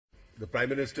the Prime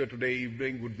Minister today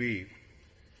evening would be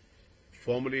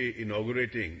formally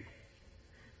inaugurating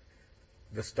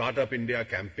the Startup India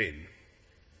campaign.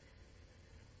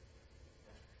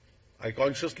 I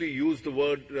consciously use the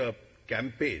word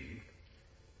campaign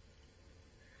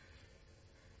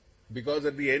because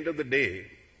at the end of the day,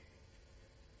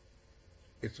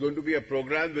 it's going to be a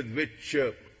program with which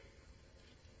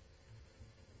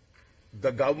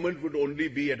the government would only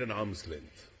be at an arm's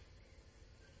length.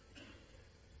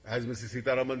 As Mrs.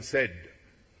 Sitaraman said,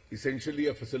 essentially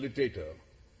a facilitator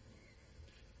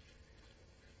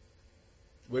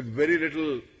with very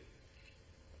little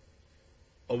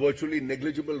or virtually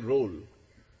negligible role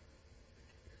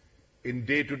in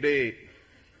day-to-day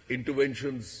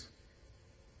interventions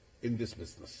in this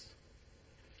business.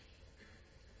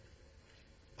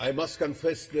 I must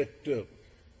confess that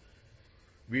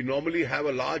we normally have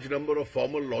a large number of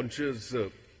formal launches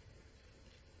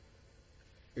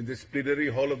in this plenary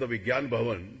hall of the Vigyan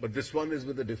Bhavan, but this one is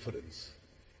with a difference.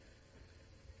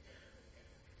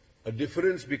 A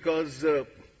difference because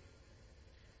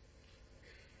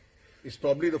it's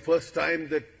probably the first time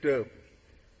that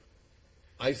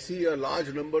I see a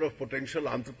large number of potential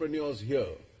entrepreneurs here,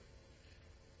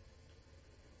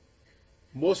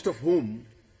 most of whom,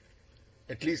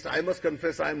 at least I must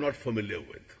confess, I am not familiar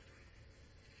with.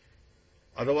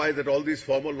 Otherwise, at all these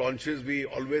formal launches, we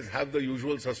always have the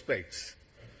usual suspects.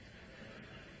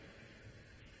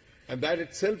 And that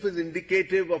itself is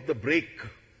indicative of the break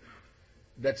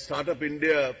that Startup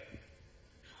India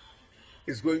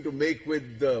is going to make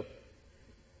with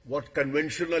what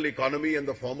conventional economy and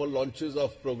the formal launches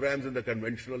of programs in the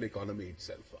conventional economy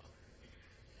itself are.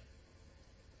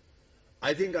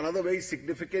 I think another very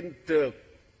significant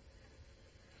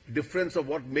difference of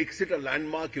what makes it a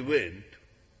landmark event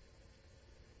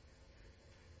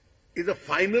is a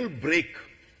final break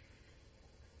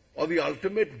or the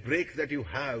ultimate break that you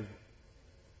have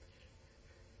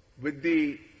with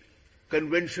the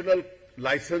conventional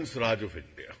license Raj of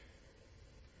India.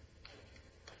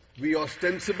 We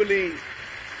ostensibly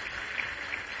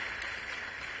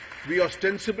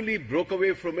broke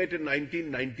away from it in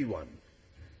 1991.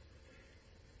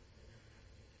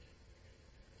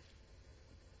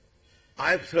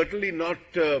 I am certainly not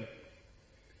a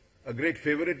great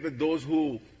favorite with those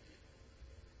who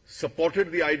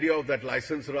supported the idea of that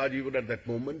license Raj even at that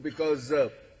moment, because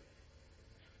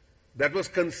that was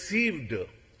conceived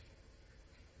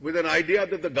with an idea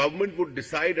that the government would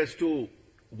decide as to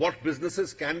what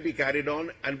businesses can be carried on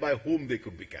and by whom they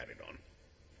could be carried on.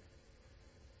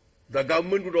 The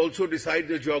government would also decide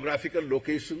the geographical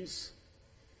locations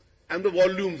and the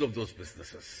volumes of those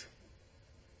businesses.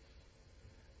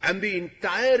 And the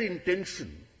entire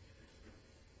intention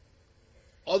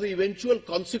or the eventual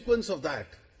consequence of that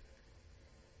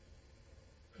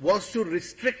was to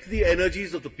restrict the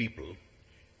energies of the people,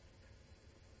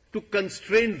 to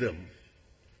constrain them,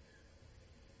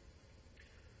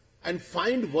 and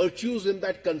find virtues in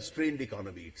that constrained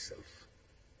economy itself.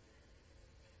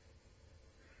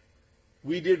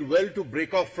 We did well to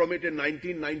break off from it in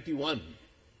 1991.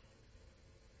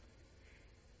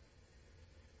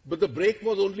 But the break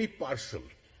was only partial.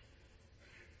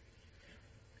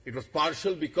 It was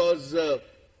partial because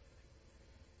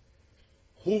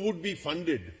who would be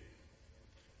funded?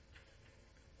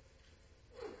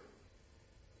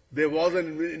 There was an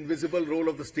invisible role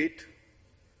of the state.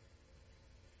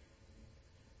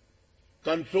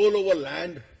 Control over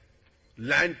land,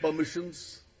 land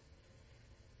permissions,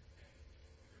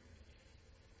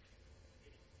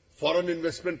 foreign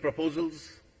investment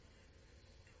proposals,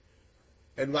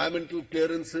 environmental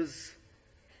clearances,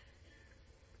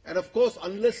 and of course,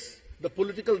 unless the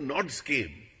political nods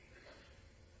came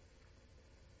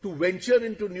to venture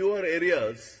into newer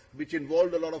areas which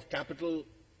involved a lot of capital,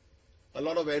 a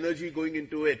lot of energy going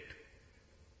into it,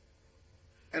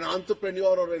 an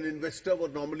entrepreneur or an investor were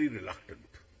normally reluctant.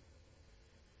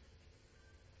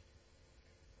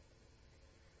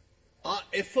 Our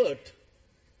effort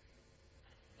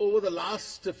over the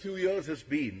last few years has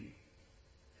been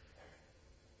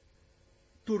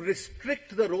to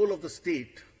restrict the role of the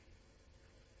state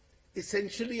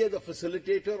essentially as a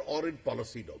facilitator or in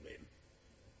policy domain.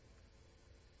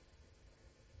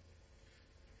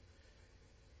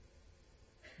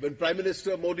 When Prime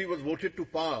Minister Modi was voted to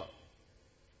power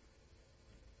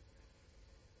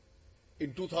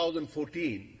in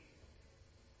 2014,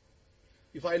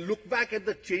 if I look back at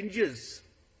the changes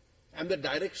and the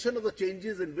direction of the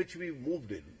changes in which we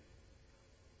moved in,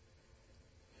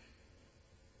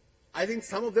 I think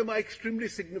some of them are extremely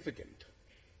significant.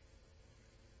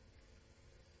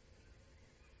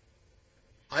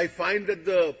 I find that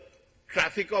the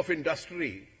traffic of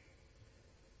industry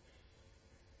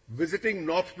Visiting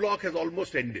North Block has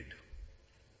almost ended.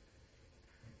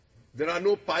 There are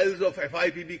no piles of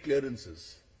FIPB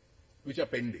clearances which are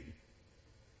pending.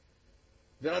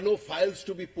 There are no files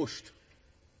to be pushed.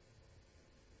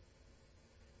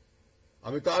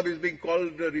 Amitabh is being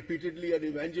called repeatedly an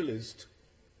evangelist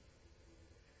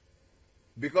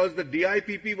because the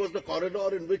DIPP was the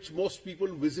corridor in which most people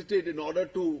visited in order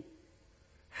to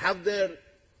have their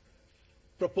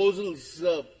proposals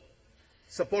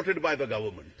supported by the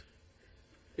government.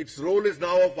 Its role is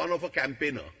now one of a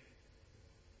campaigner.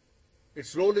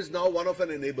 Its role is now one of an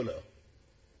enabler.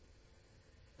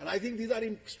 And I think these are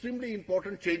extremely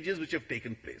important changes which have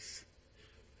taken place.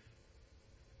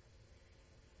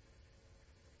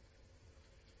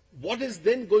 What is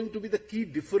then going to be the key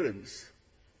difference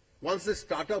once the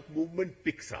startup movement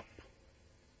picks up?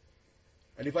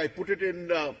 And if I put it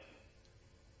in a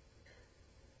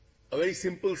very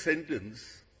simple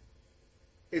sentence,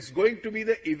 it's going to be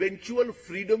the eventual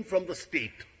freedom from the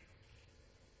state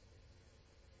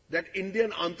that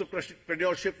Indian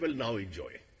entrepreneurship will now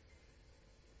enjoy.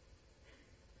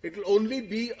 It will only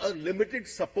be a limited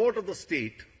support of the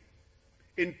state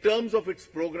in terms of its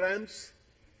programs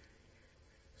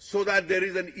so that there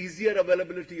is an easier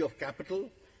availability of capital,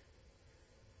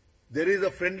 there is a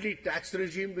friendly tax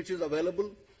regime which is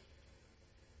available,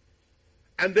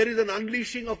 and there is an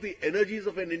unleashing of the energies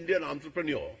of an Indian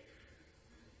entrepreneur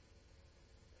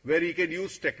where he can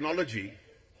use technology,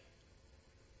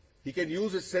 he can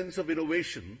use his sense of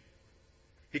innovation,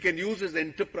 he can use his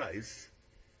enterprise,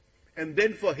 and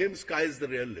then for him, sky is the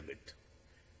real limit.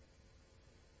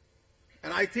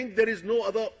 And I think there is no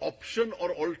other option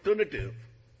or alternative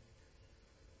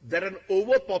that an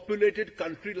overpopulated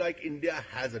country like India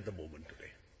has at the moment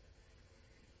today.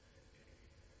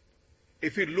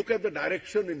 If you look at the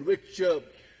direction in which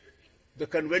the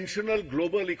conventional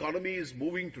global economy is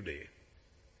moving today,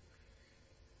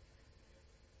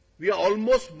 we are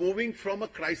almost moving from a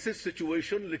crisis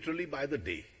situation literally by the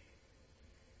day.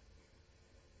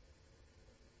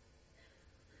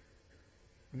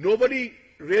 Nobody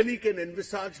really can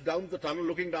envisage down the tunnel,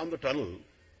 looking down the tunnel,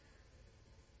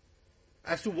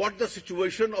 as to what the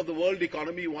situation of the world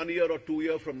economy 1 year or 2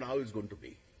 years from now is going to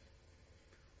be.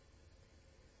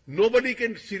 Nobody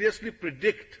can seriously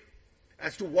predict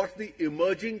as to what the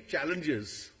emerging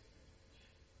challenges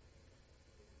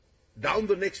down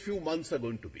the next few months are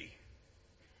going to be.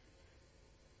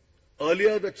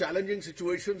 Earlier, the challenging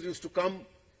situations used to come,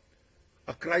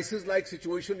 a crisis-like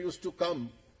situation used to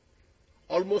come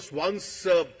almost once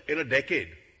in a decade.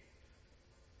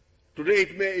 Today,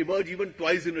 it may emerge even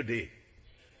twice in a day.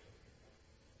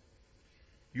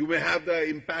 You may have the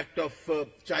impact of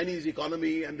Chinese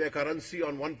economy and their currency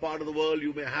on one part of the world.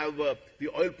 You may have the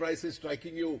oil prices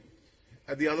striking you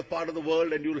at the other part of the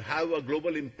world, and you'll have a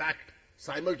global impact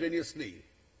simultaneously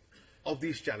of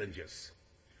these challenges.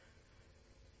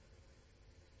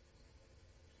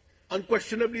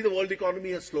 Unquestionably, the world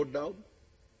economy has slowed down.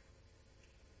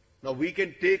 Now, we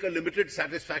can take a limited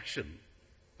satisfaction,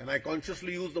 and I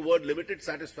consciously use the word limited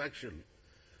satisfaction,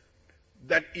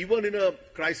 that even in a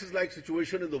crisis-like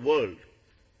situation in the world,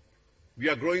 we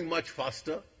are growing much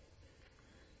faster.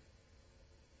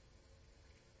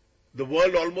 The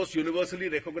world almost universally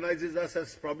recognizes us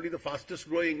as probably the fastest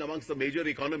growing amongst the major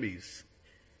economies.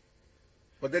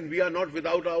 But then we are not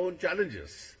without our own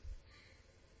challenges.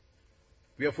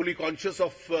 We are fully conscious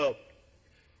of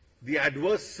the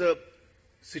adverse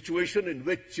situation in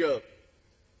which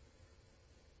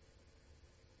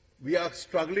we are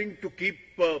struggling to keep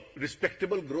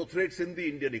respectable growth rates in the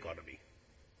Indian economy.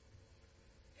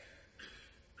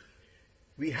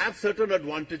 We have certain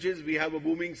advantages. We have a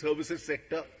booming services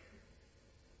sector.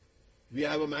 We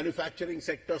have a manufacturing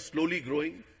sector slowly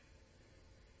growing.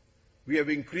 We have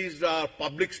increased our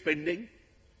public spending.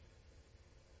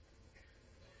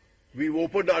 We've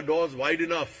opened our doors wide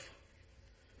enough,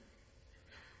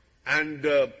 and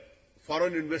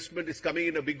foreign investment is coming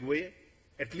in a big way.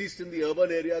 At least in the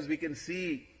urban areas, we can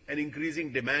see an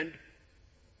increasing demand.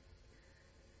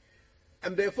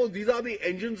 And therefore, these are the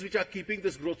engines which are keeping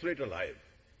this growth rate alive.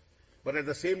 But at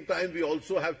the same time, we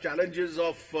also have challenges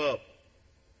of,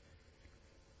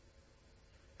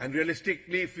 and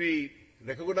realistically, if we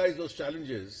recognize those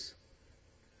challenges,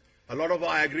 a lot of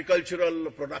our agricultural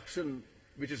production,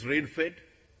 which is rain-fed,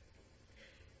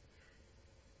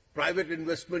 private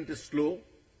investment is slow.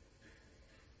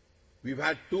 We've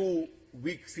had 2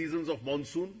 weak seasons of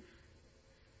monsoon.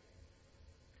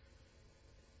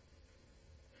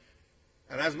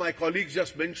 And as my colleagues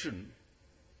just mentioned,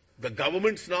 the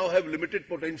governments now have limited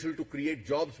potential to create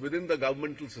jobs within the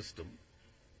governmental system.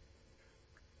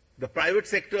 The private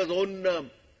sector's own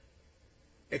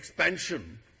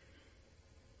expansion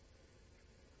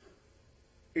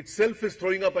itself is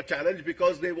throwing up a challenge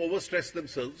because they've overstressed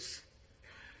themselves,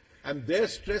 and their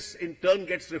stress in turn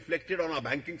gets reflected on our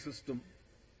banking system,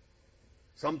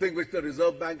 something which the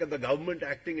Reserve Bank and the government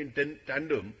acting in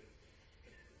tandem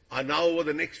are now over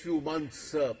the next few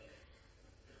months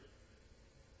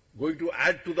going to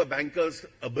add to the bankers'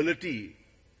 ability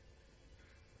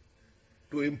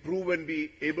to improve and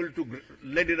be able to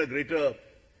lend in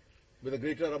with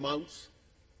greater amounts.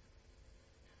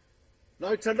 Now,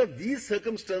 it's under these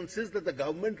circumstances that the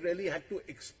government really had to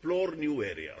explore new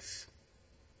areas.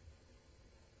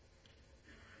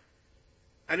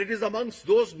 And it is amongst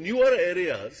those newer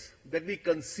areas that we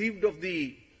conceived of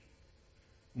the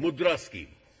Mudra scheme.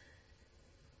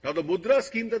 Now, the Mudra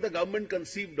scheme that the government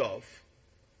conceived of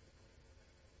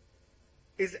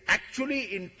is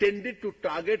actually intended to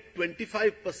target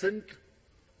 25%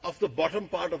 of the bottom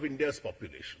part of India's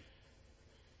population.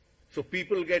 So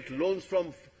people get loans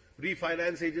from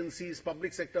refinance agencies,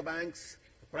 public sector banks,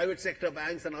 private sector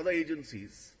banks and other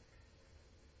agencies.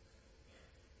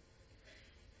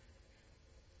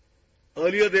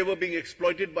 Earlier they were being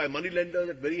exploited by money lenders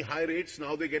at very high rates,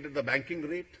 now they get at the banking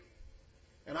rate.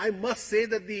 And I must say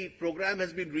that the program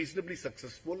has been reasonably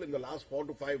successful in the last 4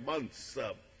 to 5 months.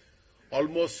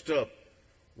 Almost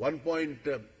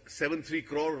 1.73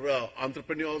 crore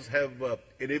entrepreneurs have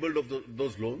enabled of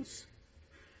those loans.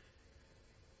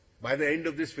 By the end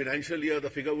of this financial year, the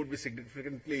figure would be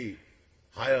significantly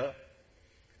higher.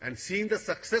 And seeing the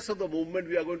success of the movement,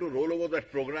 we are going to roll over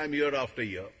that program year after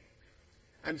year.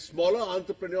 And smaller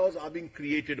entrepreneurs are being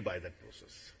created by that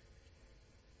process.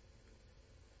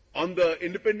 On the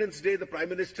Independence Day, the Prime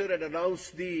Minister had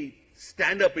announced the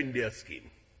Stand Up India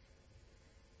scheme.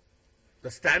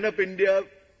 The Stand Up India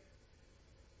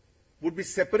would be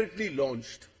separately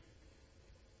launched,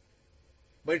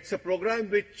 but it's a program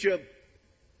which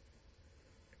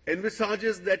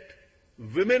envisages that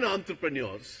women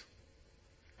entrepreneurs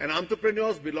and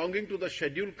entrepreneurs belonging to the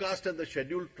scheduled caste and the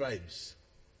scheduled tribes.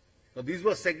 Now, these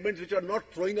were segments which are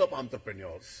not throwing up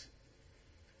entrepreneurs.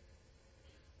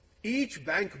 Each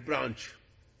bank branch,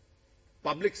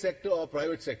 public sector or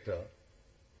private sector,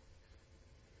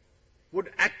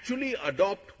 would actually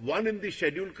adopt one in the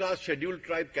scheduled caste, scheduled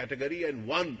tribe category and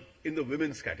one in the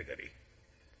women's category.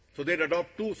 So they'd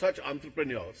adopt 2 such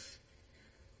entrepreneurs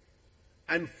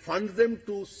and fund them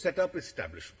to set up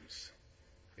establishments.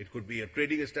 It could be a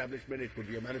trading establishment, it could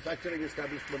be a manufacturing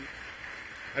establishment.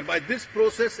 And by this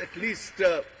process, at least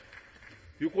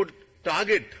you could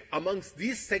target amongst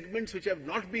these segments which have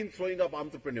not been throwing up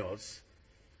entrepreneurs,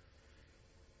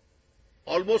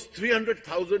 almost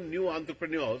 300,000 new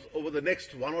entrepreneurs over the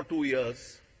next 1 or 2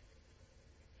 years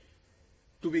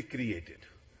to be created.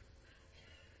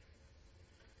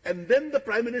 And then the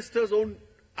Prime Minister's own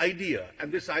idea,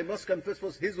 and this I must confess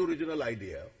was his original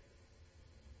idea,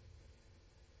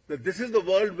 that this is the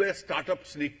world where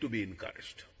startups need to be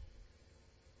encouraged.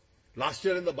 Last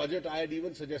year in the budget, I had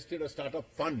even suggested a startup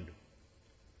fund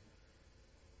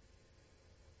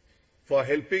for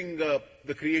helping the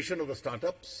creation of the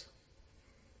startups.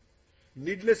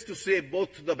 Needless to say,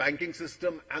 both the banking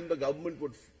system and the government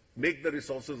would make the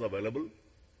resources available.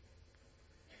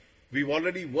 We've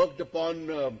already worked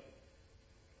upon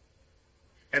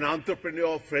an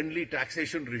entrepreneur-friendly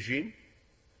taxation regime.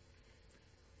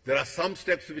 There are some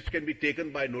steps which can be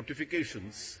taken by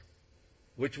notifications,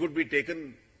 which would be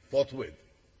taken forthwith.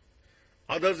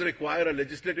 Others require a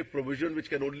legislative provision which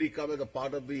can only come as a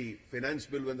part of the finance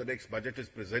bill when the next budget is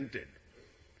presented,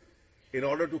 in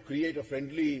order to create a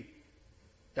friendly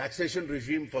taxation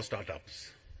regime for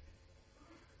startups.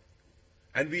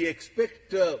 And we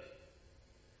expect the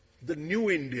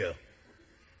new India,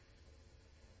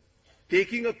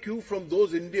 taking a cue from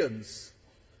those Indians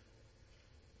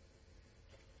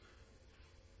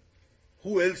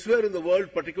who elsewhere in the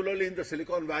world, particularly in the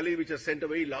Silicon Valley, which has sent a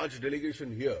very large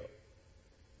delegation here,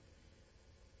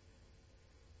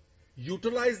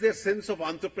 utilize their sense of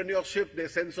entrepreneurship, their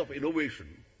sense of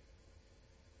innovation,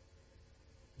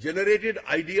 generated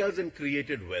ideas and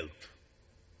created wealth.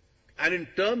 And in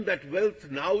turn, that wealth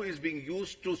now is being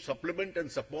used to supplement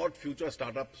and support future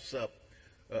startups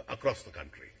across the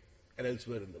country and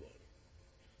elsewhere in the world.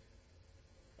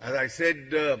 As I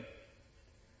said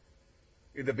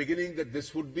in the beginning, that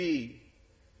this would be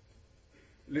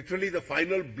literally the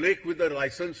final break with the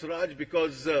license Raj,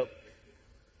 because the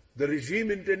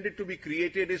regime intended to be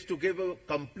created is to give a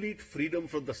complete freedom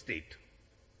from the state.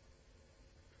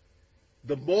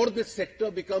 The more this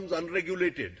sector becomes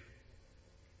unregulated,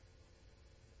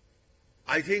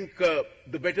 I think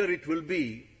the better it will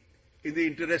be in the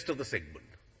interest of the segment.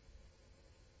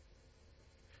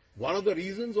 One of the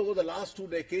reasons over the last 2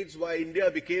 decades why India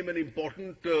became an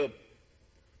important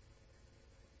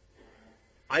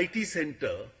IT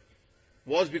center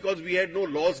was because we had no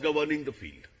laws governing the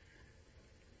field.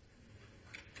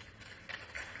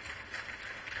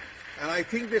 And I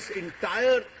think this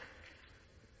entire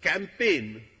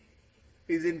campaign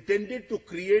is intended to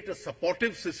create a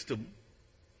supportive system,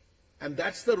 and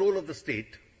that's the role of the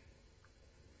state.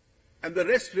 And the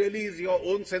rest really is your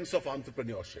own sense of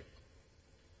entrepreneurship.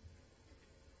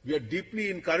 We are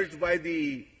deeply encouraged by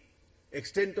the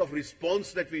extent of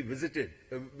response that we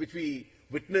which we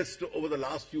witnessed over the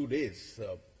last few days.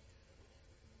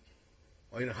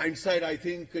 In hindsight, I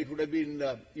think it would have been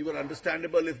even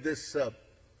understandable if this,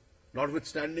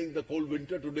 notwithstanding the cold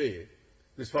winter today,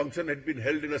 this function had been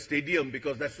held in a stadium,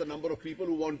 because that's the number of people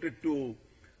who wanted to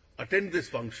attend this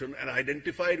function and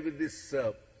identified with this,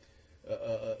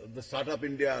 the Startup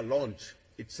India launch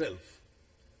itself.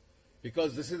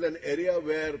 Because this is an area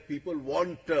where people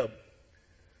want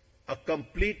a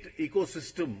complete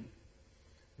ecosystem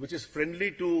which is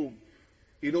friendly to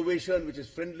innovation, which is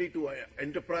friendly to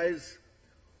enterprise,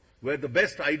 where the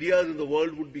best ideas in the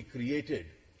world would be created.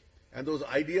 And those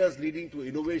ideas leading to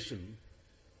innovation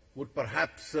would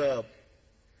perhaps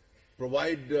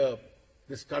provide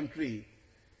this country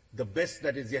the best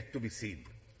that is yet to be seen.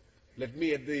 Let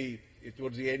me,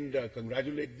 towards the end,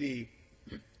 congratulate the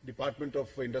Department of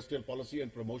Industrial Policy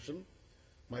and Promotion,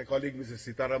 my colleague Mrs.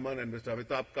 Sitaraman and Mr.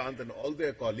 Amitabh Kant and all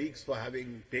their colleagues for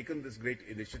having taken this great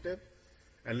initiative.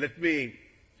 And let me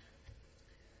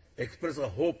express a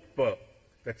hope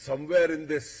that somewhere in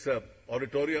this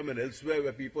auditorium and elsewhere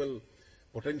where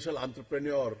potential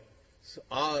entrepreneurs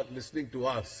are listening to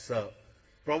us,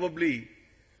 probably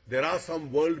there are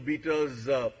some world beaters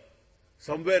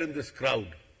somewhere in this crowd.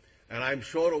 And I'm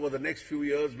sure over the next few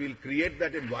years we'll create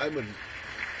that environment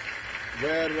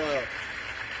where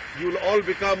you'll all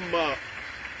become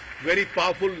very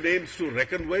powerful names to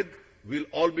reckon with. We'll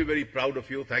all be very proud of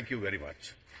you. Thank you very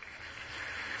much.